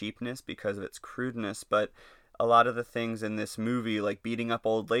its cheapness, because of its crudeness, but a lot of the things in this movie, like beating up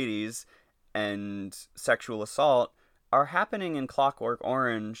old ladies and sexual assault, are happening in Clockwork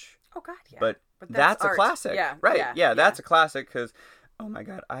Orange. Oh, God, yeah. But that's a art. classic. Yeah, Right. yeah. That's a classic because, oh my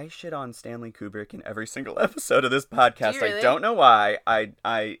God, I shit on Stanley Kubrick in every single episode of this podcast. Do you really? I don't know why. I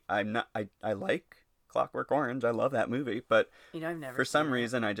like Clockwork Orange. I love that movie, but I've never for some seen it.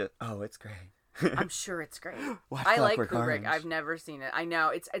 reason oh, it's great. I'm sure it's great. Watch I like Clockwork Kubrick. Orange. I've never seen it. I know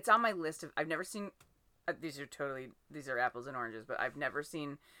it's on my list of. I've never seen. These are apples and oranges, but I've never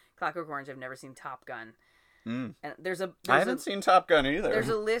seen Clockwork Orange. I've never seen Top Gun. And I haven't seen Top Gun either. There's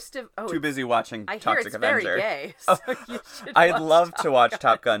a list of. Oh, Too busy watching I hear Toxic it's Avenger. very gay. So you should I'd watch love to watch Gun.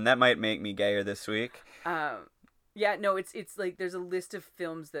 Top Gun. That might make me gayer this week. Yeah, no, it's like there's a list of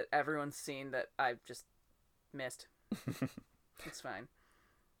films that everyone's seen that I've just missed. It's fine.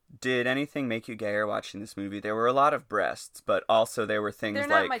 Did anything make you gayer watching this movie? There were a lot of breasts, but also there were things They're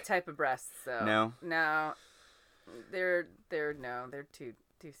like... not my type of breasts, though. No? No. They're too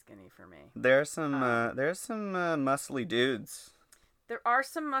skinny for me. There's some muscly dudes There are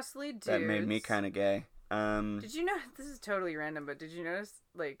some muscly dudes. that made me kind of gay. Did you know, this is totally random, but did you notice,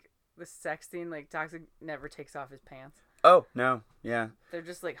 like, the sex scene, like, Toxic never takes off his pants? Oh, no, yeah. They're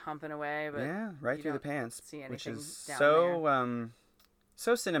just, like, humping away, but Yeah, right you through the don't pants. see Which anything is down so,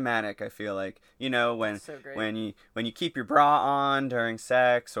 so cinematic, I feel like. When so great. when you keep your bra on during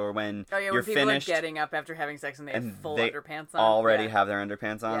sex, or when Oh, yeah, you're when people finished are getting up after having sex and they have full they underpants on. already Yeah. have their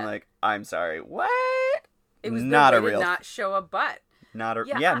underpants on, Yeah. like, I'm sorry, what? It was not the a way to real not show a butt.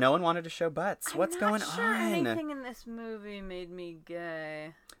 Yeah, no one wanted to show butts. What's going sure on? Anything in this movie made me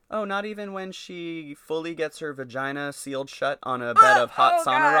gay. Oh, not even when she fully gets her vagina sealed shut on a bed of hot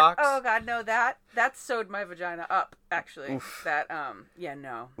sauna rocks? Oh god, no, that sewed my vagina up, actually. Oof. That yeah,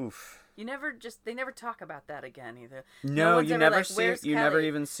 no. Oof. They never talk about that again either. No, one's you ever never like, see "Where's you Kelly?" never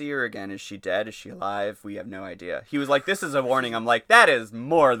even see her again. Is she dead? Is she alive? We have no idea. He was like, "This is a warning." I'm like, "That is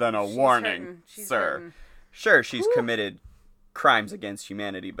more than a warning, She's sir." hurting. Sure, she's committed crimes against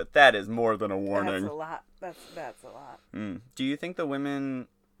humanity, but that is more than a warning. That's a lot. That's a lot. Do you think the women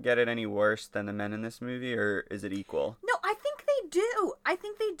get it any worse than the men in this movie, or is it equal? No, I think they do. I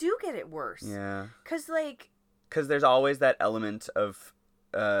think they do get it worse. Yeah. Because there's always that element of,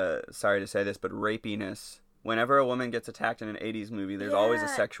 sorry to say this, but rapiness. Whenever a woman gets attacked in an 80s movie, there's always a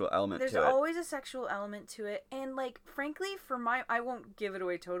sexual element to it. There's always a sexual element to it. And, like, frankly, I won't give it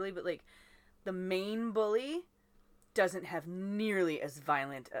away totally, but, like, the main bully doesn't have nearly as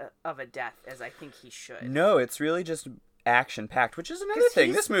violent of a death as I think he should. No, it's really just action-packed, which is another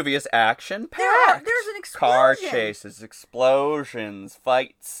thing. This movie is action-packed. There's an explosion. Car chases, explosions,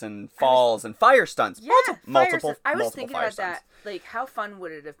 fights, and falls, and fire stunts. Yeah, multiple I was multiple thinking fire about stunts. that. Like, how fun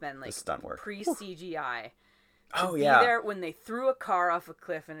would it have been, like, The stunt work. pre-CGI? Oh, be yeah. there when they threw a car off a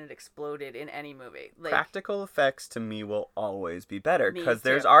cliff and it exploded in any movie. Like, practical effects to me will always be better Me because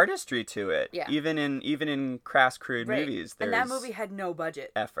there's too. artistry to it. Yeah. Even in crass, crude right. movies, and there's that movie had no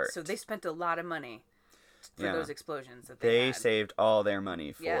budget. effort. So they spent a lot of money for Yeah. those explosions that They had. saved all their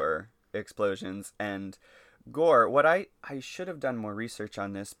money for explosions and gore. What I should have done more research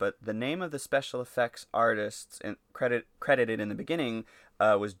on this, but the name of the special effects artists credited in the beginning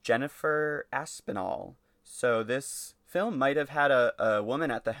was Jennifer Aspinall. So this film might have had a woman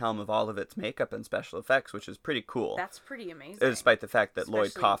at the helm of all of its makeup and special effects, which is pretty cool. That's pretty amazing. Despite the fact that Lloyd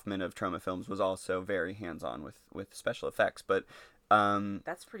Especially- Kaufman of Troma Films was also very hands-on with special effects. But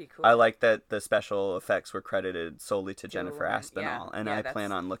that's pretty cool. I like that the special effects were credited solely to a Jennifer woman. Aspinall, Yeah. and Yeah, I that's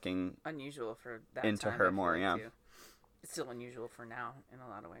plan on looking unusual for that into time, her I feel more, like, yeah. too. It's still unusual for now in a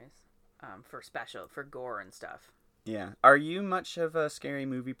lot of ways. For gore and stuff. Yeah. Are you much of a scary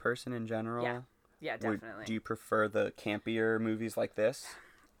movie person in general? Yeah. Yeah, definitely. Do you prefer the campier movies like this?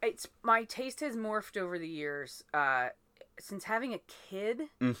 My taste has morphed over the years. Since having a kid,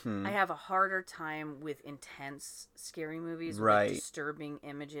 Mm-hmm. I have a harder time with intense scary movies, with Right. like disturbing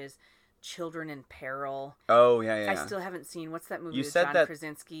images, children in peril. Oh, yeah. I still haven't seen, what's that movie You with said John that-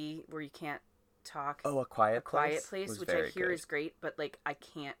 Krasinski where you can't talk? Oh, A Quiet Quiet Place? Place, was which I very hear good. is great, but like I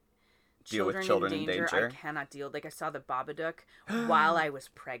can't. Deal with children in danger. I cannot deal. Like I saw the Babadook while I was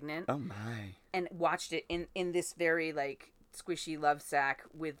pregnant. Oh, my. And watched it in this very like squishy love sack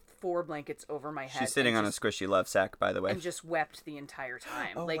with 4 blankets over my head. She's sitting on a squishy love sack, by the way. and just wept the entire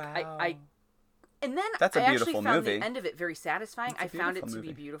time. Oh, like wow. I and then That's a I beautiful actually found movie. the end of it very satisfying. It's a I found it beautiful to be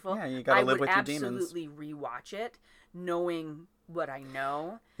movie. beautiful. Yeah, you gotta live with your I demons. would absolutely rewatch it, knowing what I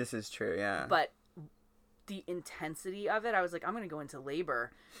know. This is true, yeah. But the intensity of it, I was like, I'm gonna go into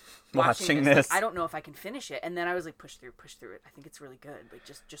labor Watching this. this. Like, I don't know if I can finish it. And then I was like, push through it. I think it's really good. Like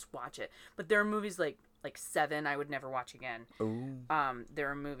just watch it. But there are movies like Seven I would never watch again. Ooh. There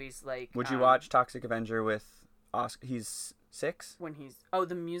are movies like Would you watch Toxic Avenger with Oscar? He's 6? when he's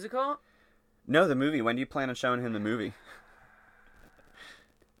the musical? No, the movie. When do you plan on showing him the movie?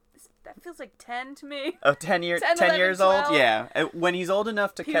 That feels like 10 to me. Oh, 10 years 10, 10 years 11, 12. old? Yeah. When he's old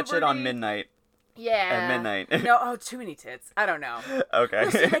enough to catch it on Puberty. midnight. Yeah. At midnight. No, too many tits. I don't know. Okay. No,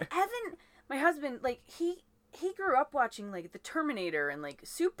 see, like Evan, my husband, like he grew up watching like the Terminator and like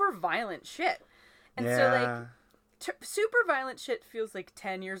super violent shit. And so like super violent shit feels like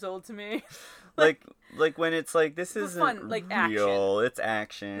 10 years old to me. like when it's like this isn't fun, like, real. It's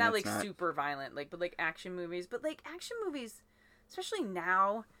action. Not it's like super violent, like but like action movies. But like action movies, especially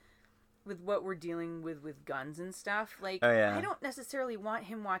now with what we're dealing with guns and stuff, like Oh, yeah. I don't necessarily want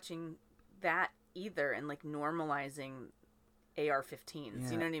him watching that either and like normalizing AR-15s.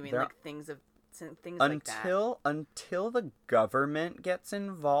 Yeah, You know what I mean? there- Like things like that. Until the government gets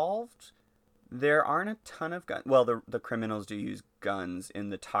involved, there aren't a ton of guns. Well, the criminals do use guns in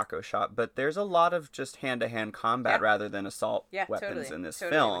the taco shop, but there's a lot of just hand-to-hand combat Yeah. rather than assault Yeah, weapons totally, in this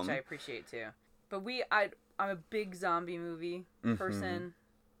totally, film. which I appreciate too. But I'm a big zombie movie Mm-hmm. person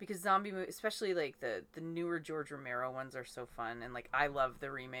because zombie movies, especially like the newer George Romero ones, are so fun. And like I love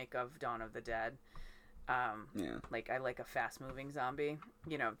the remake of Dawn of the Dead. Yeah. Like I like a fast-moving zombie,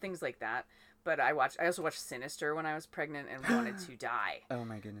 things like that. But I also watched Sinister when I was pregnant and wanted to die. Oh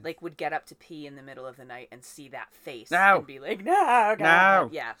my goodness. Like would get up to pee in the middle of the night and see that face No. and be like, no, God. No.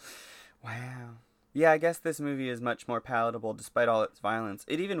 Yeah. Wow. Yeah, I guess this movie is much more palatable despite all its violence.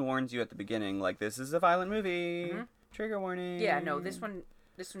 It even warns you at the beginning, like, this is a violent movie. Mm-hmm. Trigger warning. Yeah, no, this one,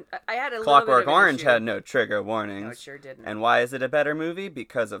 I had a little Clockwork bit of an Orange issue. had no trigger warnings. No, it sure didn't. And why is it a better movie?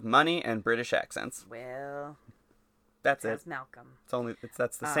 Because of money and British accents. Well, That's that's it. Malcolm.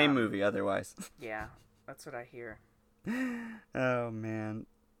 That's the same movie otherwise. Yeah, that's what I hear. Oh, man.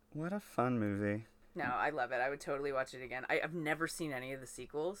 What a fun movie. No, I love it. I would totally watch it again. I've never seen any of the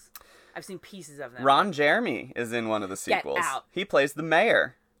sequels. I've seen pieces of them. Ron Jeremy is in one of the sequels. Get out. He plays the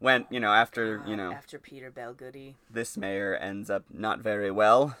mayor. When, after Peter Belgoody. this mayor ends up not very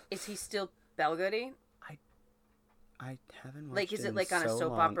well. Is he still Belgoody? I haven't watched Like, is it it like on a so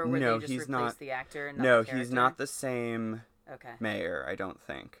soap long. opera where No, they just he's replace not. the actor and not No, the character? he's not the same Okay. mayor, I don't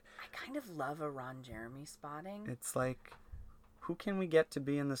think. I kind of love a Ron Jeremy spotting. It's like, who can we get to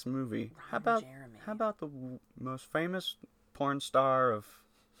be in this movie? Ron Jeremy. How about the most famous porn star of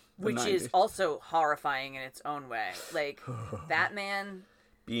the Which 90s? is also horrifying in its own way. Like, that man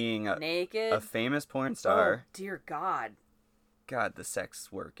being naked. a famous porn star. Oh, dear God. God, the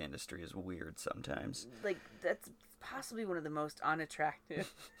sex work industry is weird sometimes. Like, that's possibly one of the most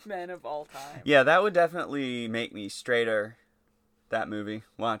unattractive men of all time. Yeah, that would definitely make me straighter, that movie,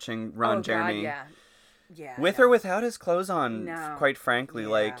 watching Ron Jeremy. God, yeah. With or without his clothes on, No. quite frankly. Yeah.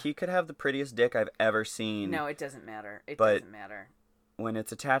 Like, he could have the prettiest dick I've ever seen. No, it doesn't matter. It But- doesn't matter. When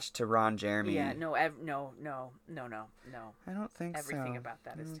it's attached to Ron Jeremy. Yeah, no. I don't think Everything so. about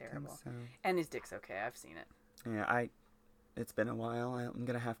that I is don't think terrible. so. And his dick's okay. I've seen it. Yeah, it's been a while. I'm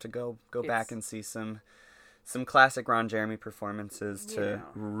gonna have to go back It's- and see some classic Ron Jeremy performances to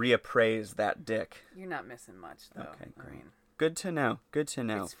reappraise that dick. You're not missing much, though. Okay, I great. mean, Good to know. Good to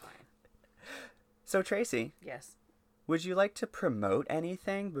know. it's fine. So, Tracy, Yes. would you like to promote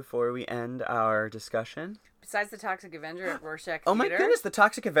anything before we end our discussion? Besides the Toxic Avenger at Rorschach Oh my Theater, goodness, the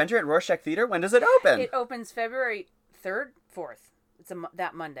Toxic Avenger at Rorschach Theater? When does it open? it opens February 3rd, 4th. It's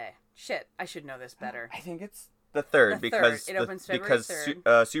that Monday. Shit, I should know this better. I think it's the 3rd The because 3rd. It opens February because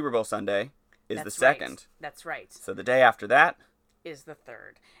 3rd. Super Bowl Sunday is the That's 2nd. Right. That's right. So the day after that Is the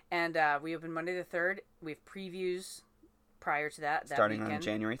 3rd. And we open Monday the 3rd. We have previews prior to that starting weekend. on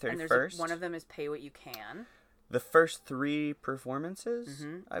January 31st. And there's one of them is Pay What You Can. The first 3 performances,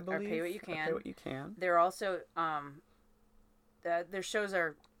 I Or believe. Pay What You Can. Pay What You Can. They're also their shows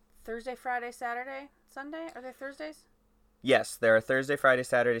are Thursday, Friday, Saturday, Sunday. Are they Thursdays? Yes, there are Thursday, Friday,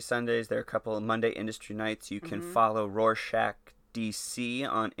 Saturday, Sundays. There are a couple of Monday industry nights. You can follow Rorschach DC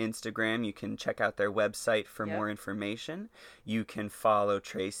on Instagram. You can check out their website for more information. You can follow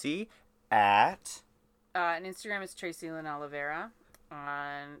Tracy at... On Instagram, it's Tracy Lynn Olivera.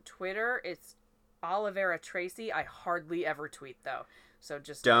 On Twitter, it's Olivera Tracy. I hardly ever tweet, though. So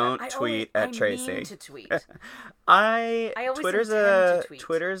just Don't tweet at Tracy. I mean to tweet. I always Twitter's intend to tweet.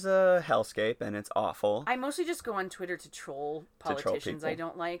 Twitter's a hellscape and it's awful. I mostly just go on Twitter to troll politicians I people.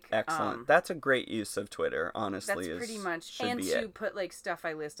 don't like. Excellent. That's a great use of Twitter, honestly. That's pretty much. should And be to it. put like stuff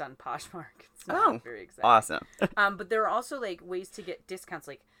I list on Poshmark. It's not very exciting. Awesome. But there are also like ways to get discounts.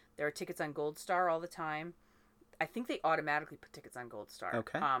 Like there are tickets on Gold Star all the time. I think they automatically put tickets on Gold Star.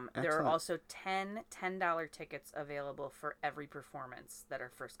 Okay. There are Excellent. also $10 tickets available for every performance that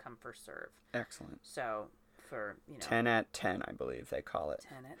are first come, first serve. Excellent. So for, 10 at 10, I believe they call it.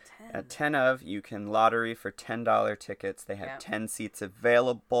 10 at 10. At 10 of, you can lottery for $10 tickets. They have Yep. 10 seats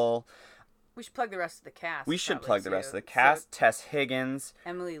available. We should plug the rest of the cast. We should probably, plug the too. rest of the So, cast. Tess Higgins,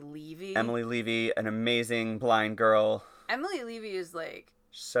 Emily Levy. Emily Levy, an amazing blind girl. Emily Levy is like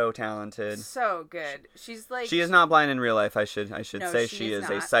So talented. so good. She's like She is not blind in real life. I should No, say she she is is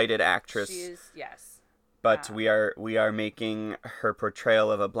a not. sighted actress. She is, yes. But we are making her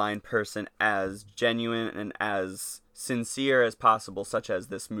portrayal of a blind person as genuine and as sincere as possible, such as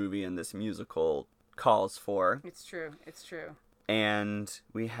this movie and this musical calls for. It's true. It's true. And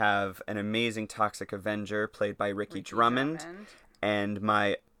we have an amazing Toxic Avenger played by Ricky Drummond. And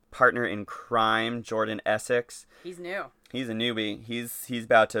my partner in crime, Jordan Essex. He's new. He's a newbie. He's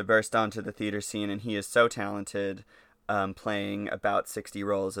about to burst onto the theater scene, and he is so talented, playing about 60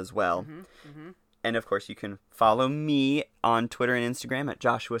 roles as well. And of course, you can follow me on Twitter and Instagram at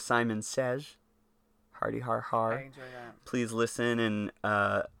Joshua Simon Says. Hardy har har. I enjoy that. Please listen and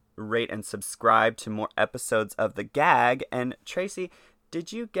rate and subscribe to more episodes of The Gag. And Tracy,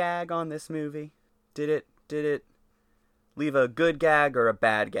 did you gag on this movie? Did it leave a good gag or a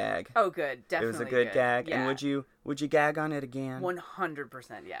bad gag? Oh, good. Definitely. It was a good gag. Yeah. And would you gag on it again?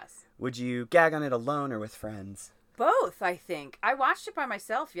 100% yes. Would you gag on it alone or with friends? Both, I think. I watched it by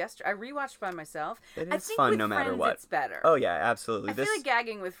myself yesterday. I rewatched by myself. It I is think fun with no matter friends, what. It's better. Oh yeah, absolutely. I feel like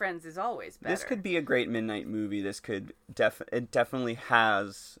gagging with friends is always better. This could be a great midnight movie. This could it definitely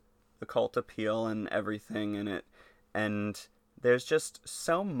has the cult appeal and everything in it. And there's just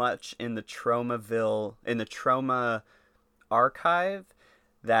so much in the trauma archive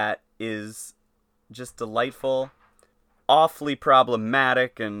that is just delightful, awfully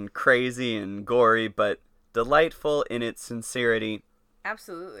problematic and crazy and gory, but delightful in its sincerity.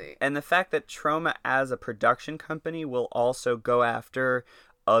 Absolutely. And the fact that Troma as a production company will also go after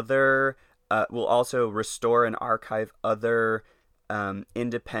will also restore and archive other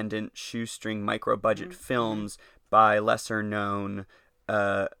independent shoestring micro-budget films by lesser-known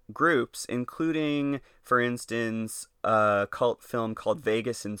groups, including, for instance, a cult film called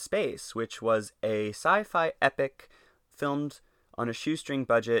Vegas in Space, which was a sci-fi epic filmed on a shoestring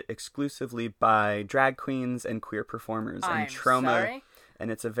budget exclusively by drag queens and queer performers. I'm and Troma, sorry? And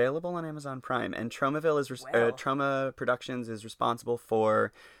it's available on Amazon Prime. And Tromaville is Well. Troma Productions is responsible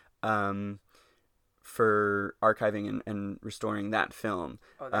for archiving and restoring that film,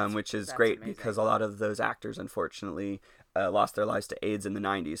 which is great amazing. because a lot of those actors unfortunately lost their lives to AIDS in the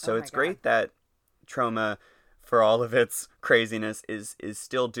 90s. So it's God. great that Troma, for all of its craziness, is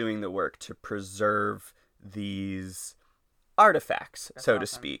still doing the work to preserve these artifacts, That's so to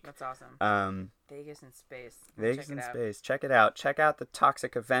awesome. speak. That's awesome. Vegas in Space. Vegas in Space. Check it out. Check out The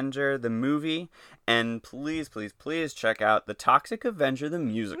Toxic Avenger, the movie. And please, please, please check out The Toxic Avenger, the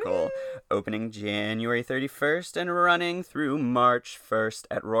musical. Opening January 31st and running through March 1st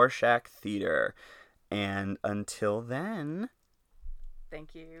at Rorschach Theater. And until then...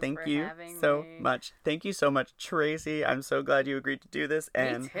 Thank you Thank so much. Thank you so much, Tracy. I'm so glad you agreed to do this.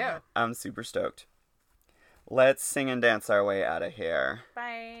 And Me too. I'm super stoked. Let's sing and dance our way out of here.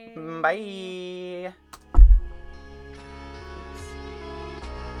 Bye. Bye.